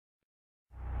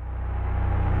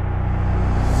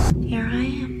here I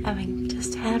am, having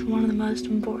just had one of the most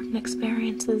important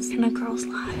experiences in a girl's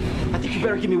life. I think you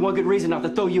better give me one good reason not to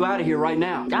throw you out of here right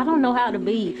now. I don't know how to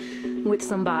be with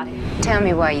somebody. Tell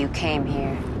me why you came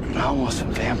here. I want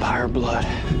some vampire blood.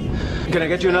 Can I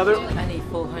get you another? I need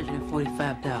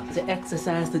 $445 to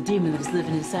exorcise the demon that's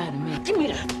living inside of me. Give me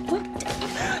that. What?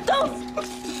 Don't.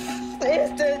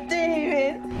 It's the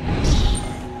demon.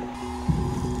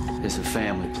 It's a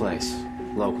family place.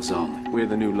 Locals only. We're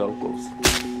the new locals.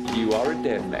 You are a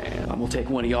dead man. I'm gonna take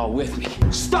one of y'all with me.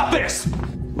 Stop this!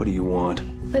 What do you want?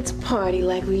 Let's party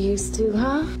like we used to,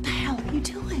 huh? What the hell are you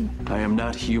doing? I am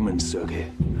not human,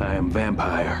 Sookie. I am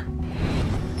vampire.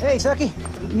 Hey, Sookie.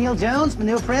 Neil Jones, my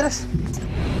new apprentice.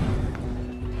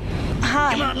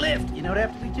 Hi. Come on, lift. You don't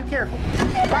have to be too careful.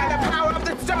 By the power of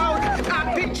the stone,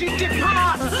 I bid you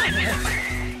depart!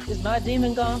 Is my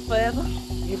demon gone forever?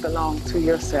 You belong to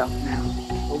yourself now.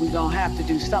 But we're gonna have to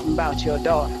do something about your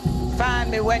daughter.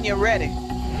 Find me when you're ready.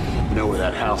 You know where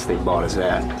that house they bought is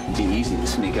at. It'd be easy to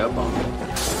sneak up on them.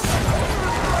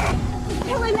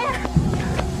 Hell in there.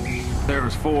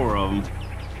 There's 4 of them.